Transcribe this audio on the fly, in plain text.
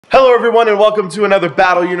Hello everyone and welcome to another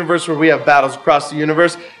Battle Universe where we have battles across the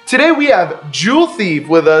universe. Today we have Jewel Thief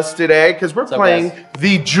with us today because we're playing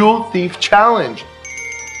the Jewel Thief Challenge.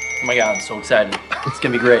 Oh my god, I'm so excited. It's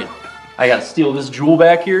gonna be great. I gotta steal this jewel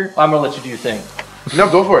back here. I'm gonna let you do your thing.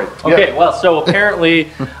 No, go for it. Okay, well, so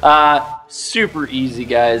apparently, super easy,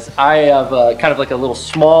 guys. I have kind of like a little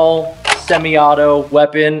small semi-auto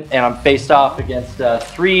weapon and I'm faced off against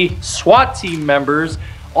 3 SWAT team members,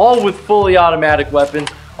 all with fully automatic weapons,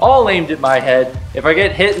 all aimed at my head. If I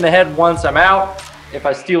get hit in the head once, I'm out. If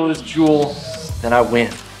I steal this jewel, then I win.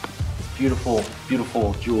 It's beautiful,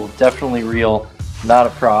 beautiful jewel. Definitely real, not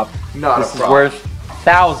a prop. This is worth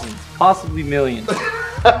thousands, possibly millions.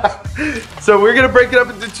 So we're gonna break it up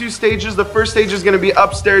into 2 stages. The first stage is gonna be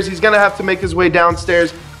upstairs. He's gonna have to make his way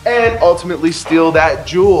downstairs and ultimately steal that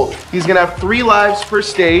jewel. He's gonna have 3 lives per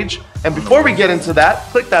stage. And before we get into that,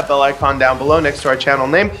 click that bell icon down below next to our channel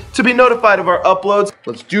name to be notified of our uploads.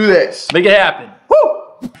 Let's do this. Make it happen.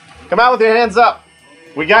 Woo! Come out with your hands up.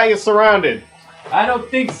 We got you surrounded. I don't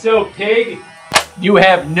think so, pig. You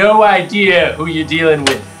have no idea who you're dealing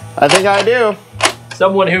with. I think I do.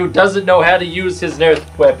 Someone who doesn't know how to use his NERF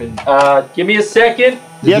weapon. Give me a second.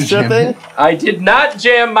 Yes, sure thing. I did not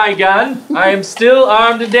jam my gun. I am still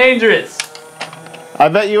armed and dangerous. I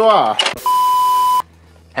bet you are.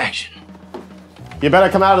 Action. You better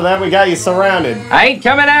come out of that. We got you surrounded. I ain't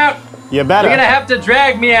coming out. You better. You're gonna have to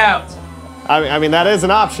drag me out. I mean, that is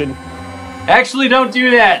an option. Actually, don't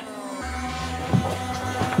do that.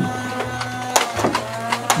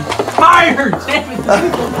 Fire! Damn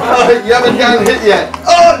it. You haven't gotten hit yet.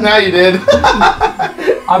 Oh, now you did.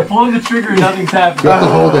 I'm pulling the trigger and nothing's happening. You have to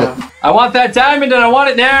hold it. I want that diamond and I want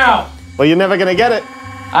it now. Well, you're never gonna get it.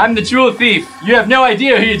 I'm the jewel thief. You have no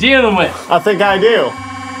idea who you're dealing with. I think I do.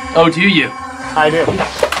 Oh, do you? I do.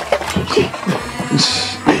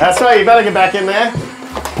 That's right. You better get back in there.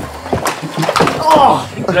 Oh!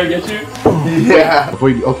 Did I get you? Yeah.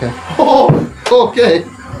 Wait, okay. Oh, okay.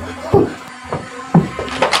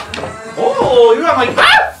 Oh, you got my...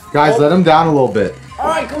 Ah! Guys, let him down a little bit. All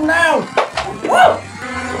right, come down. Whoa!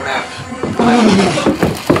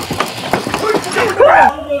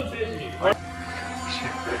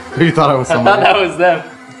 You thought I was I somebody? thought that was them.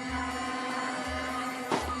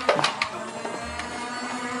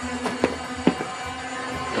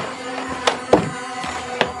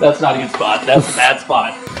 That's not a good spot. That's a bad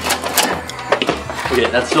spot. Okay,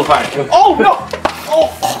 that's still fine. Oh, no! Oh!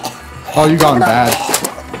 Oh, you gone bad.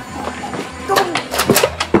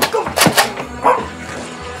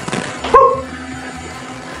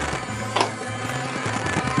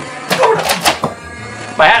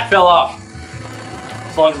 My hat fell off.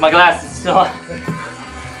 As long as my glass is still on.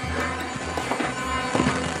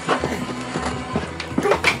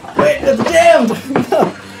 Wait, it's jammed.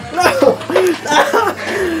 No.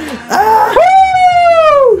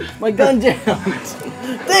 Woo! My gun jammed.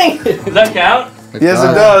 Dang it. Does that count? Yes,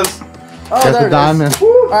 it does. Oh, Get the diamond.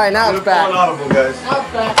 All right, now it's back. Unaudible, guys. Now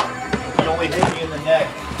it's back. You only hit me in the neck.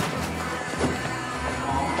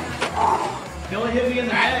 You only hit me in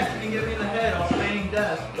the neck. You didn't get me in the head. I was feigning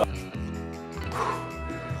death.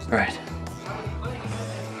 All right.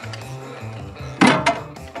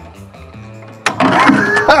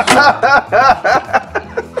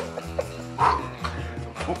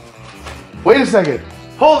 Wait a second.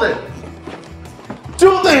 Hold it.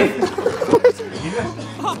 Jewel Thief.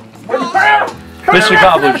 Mission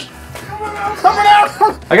accomplished.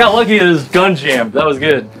 I got lucky at his gun jam. That was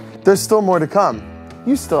good. There's still more to come.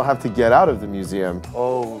 You still have to get out of the museum.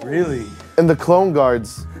 Oh, really? And the clone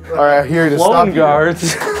guards are here to stop Clone you.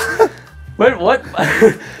 guards. Wait, what?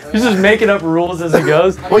 He's just making up rules as he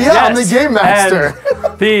goes. Well, yeah, I'm the game master.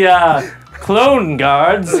 And the clone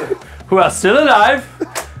guards who are still alive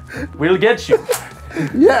will get you.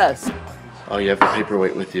 Yes. Oh, you have the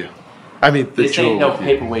paperweight with you. I mean, the This jewel ain't no with you.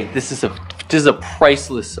 paperweight. This is a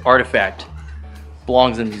priceless artifact.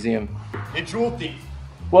 Belongs in a museum. Hey, Jewel Thief.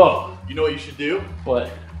 Whoa. You know what you should do? What?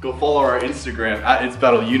 Go follow our Instagram at It's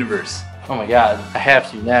Battle Universe. Oh my god, I have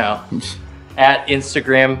to now. At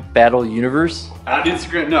Instagram Battle Universe. At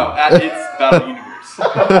Instagram, no, at It's Battle Universe.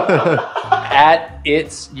 At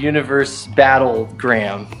It's Universe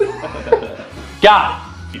Battlegram. God,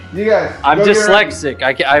 You guys. I'm go get dyslexic.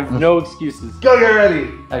 I have no excuses. ready. Go get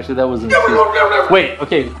ready. Actually, that wasn't an excuse. Wait,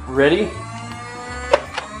 okay, ready?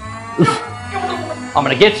 I'm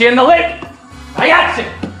gonna get you in the lip. I got you.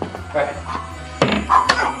 All right.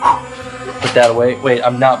 Put that away. Wait,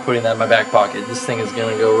 I'm not putting that in my back pocket. This thing is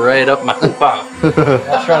gonna go right up my wow.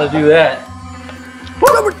 Not trying to do that.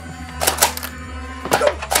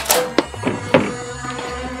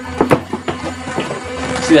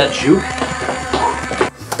 See that juke?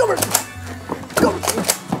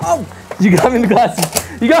 You got me in the glasses.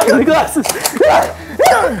 You got me in the glasses.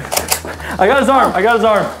 I got his arm. I got his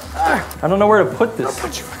arm. I don't know where to put this.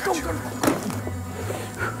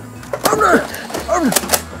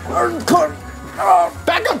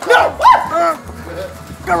 Back up!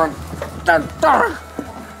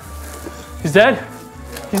 He's dead.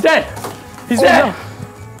 He's dead. He's dead.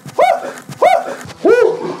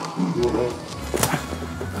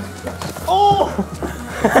 Oh!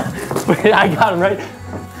 Wait, I got him right.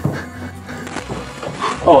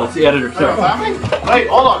 Oh, it's the editor. Sorry. Wait,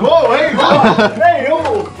 hold on. Whoa, wait, hold on. Hey,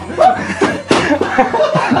 oh.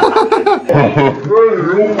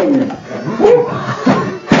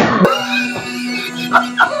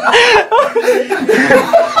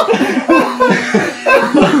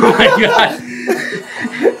 Oh my god.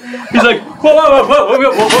 He's like, whoa, whoa, whoa, whoa,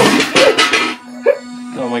 whoa, whoa,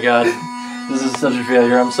 whoa. Oh my god. This is such a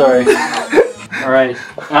failure. I'm sorry. All right.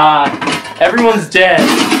 Everyone's dead.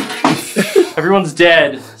 Everyone's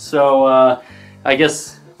dead. So I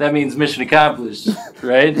guess that means mission accomplished,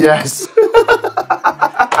 right? Yes.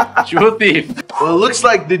 Jewel thief. Well, it looks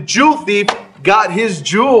like the jewel thief got his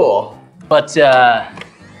jewel. But there's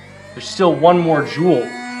still one more jewel,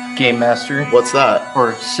 Game Master. What's that?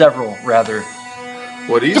 Or several, rather.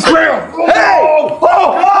 What do you say? Hey!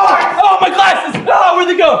 Oh, my glasses! Oh, where'd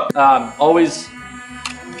they go?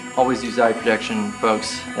 Always use eye protection,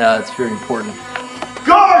 folks. It's very important.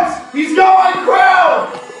 Guards! He's got my crown!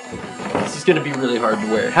 This is gonna be really hard to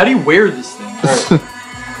wear. How do you wear this thing?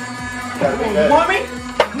 You want me?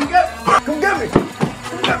 Come get me! Come get me!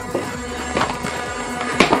 Come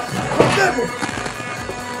get me!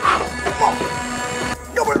 Come on!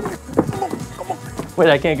 Come on! Wait,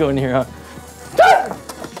 I can't go in here, huh?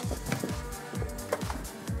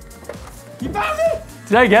 You found me?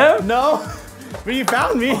 Did I get him? No, but you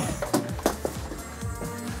found me.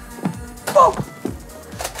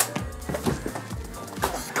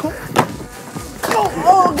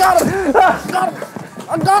 Oh, got him! Got him!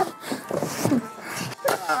 I got him!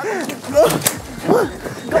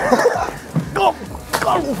 Go!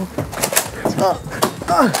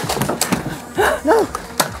 No!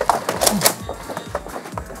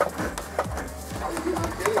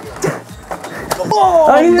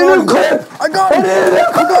 Oh, I need a new clip! I got him! I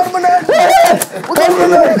got him in that!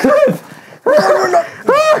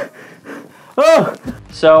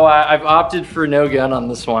 So I've opted for no gun on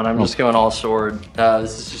this one. I'm just going all sword.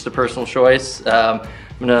 This is just a personal choice. I'm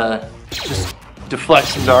gonna just deflect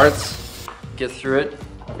some darts, get through it.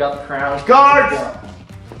 I've got the crown. Guards!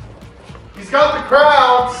 He's got the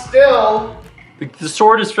crown still. The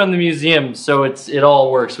sword is from the museum, so it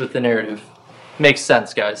all works with the narrative. Makes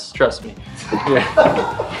sense, guys. Trust me.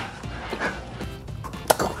 Yeah.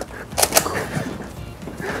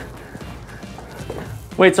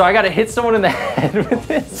 Wait, so I gotta hit someone in the head with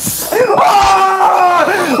this? Oh!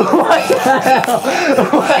 What the hell?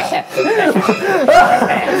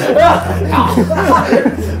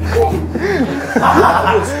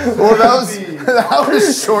 Well, that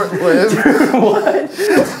was short-lived. What?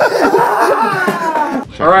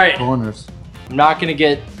 All right. Corners. I'm not gonna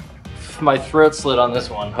get my throat slit on this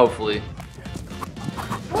one, hopefully.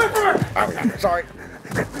 Sorry.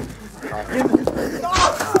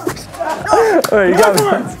 Alright, you got me.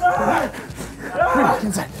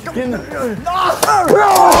 Get in there. I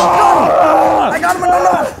got him in the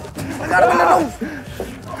nose. I got him in the nose.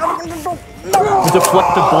 I got him in the nose. Deflect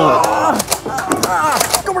the bullet.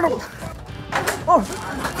 Go over there.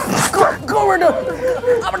 Go over there.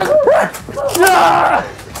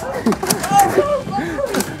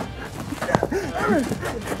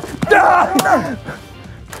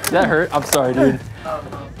 That hurt. I'm sorry, dude.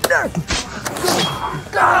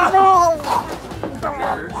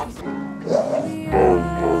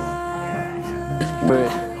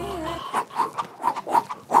 Wait.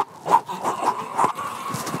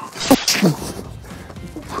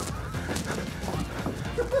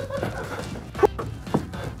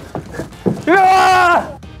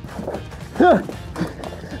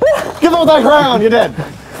 Give him that crown, you're dead.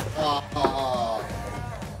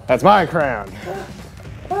 That's my crown.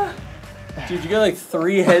 Dude, you got like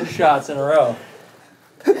 3 headshots in a row.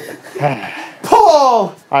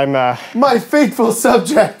 Paul! I'm, My faithful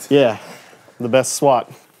subject. yeah, the best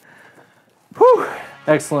SWAT. Whew.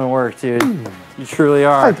 Excellent work, dude. You truly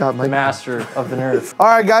are I got my the master of the NERF. All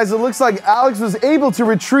right, guys, it looks like Alex was able to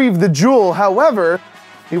retrieve the jewel. However,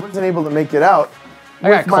 he wasn't able to make it out I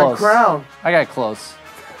with got my close. crown. I got close.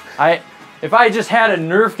 If I just had a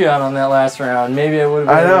NERF gun on that last round, maybe it would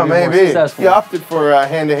have been I know, a bit more maybe. successful. You opted for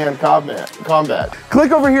hand-to-hand combat.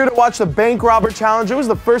 Click over here to watch the Bank Robber Challenge. It was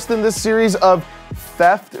the first in this series of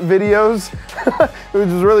theft videos, which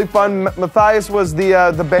was really fun. Matthias was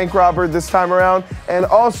the bank robber this time around. And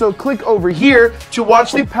also click over here to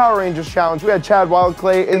watch the Power Rangers challenge. We had Chad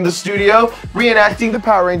Wildclay in the studio reenacting the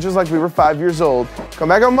Power Rangers like we were 5 years old. Come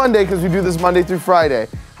back on Monday because we do this Monday through Friday.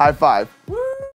 High five.